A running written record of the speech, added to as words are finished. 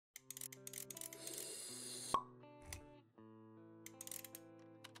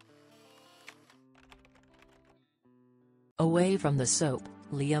Away from the soap,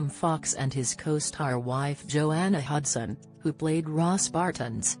 Liam Fox and his co-star wife Joanna Hudson, who played Ross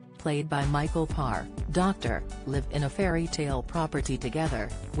Bartons, played by Michael Parr, Dr., live in a fairy tale property together,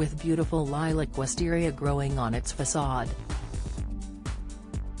 with beautiful lilac wisteria growing on its facade.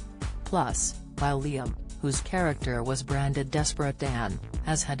 Plus, while Liam, whose character was branded Desperate Dan,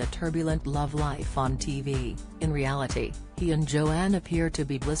 has had a turbulent love life on TV, in reality, he and Joanne appear to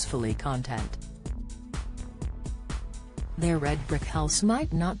be blissfully content. Their red brick house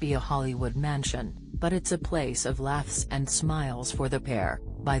might not be a Hollywood mansion, but it's a place of laughs and smiles for the pair,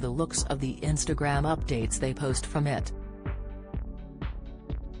 by the looks of the Instagram updates they post from it.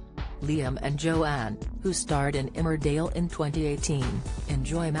 Liam and Joanne, who starred in Emmerdale in 2018,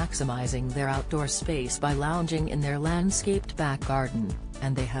 enjoy maximizing their outdoor space by lounging in their landscaped back garden,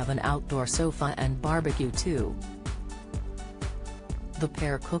 and they have an outdoor sofa and barbecue too. The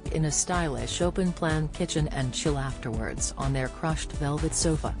pair cook in a stylish open-plan kitchen and chill afterwards on their crushed velvet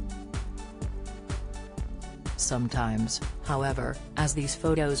sofa. Sometimes, however, as these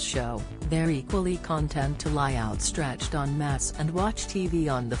photos show, they're equally content to lie outstretched on mats and watch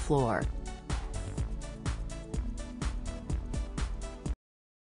TV on the floor.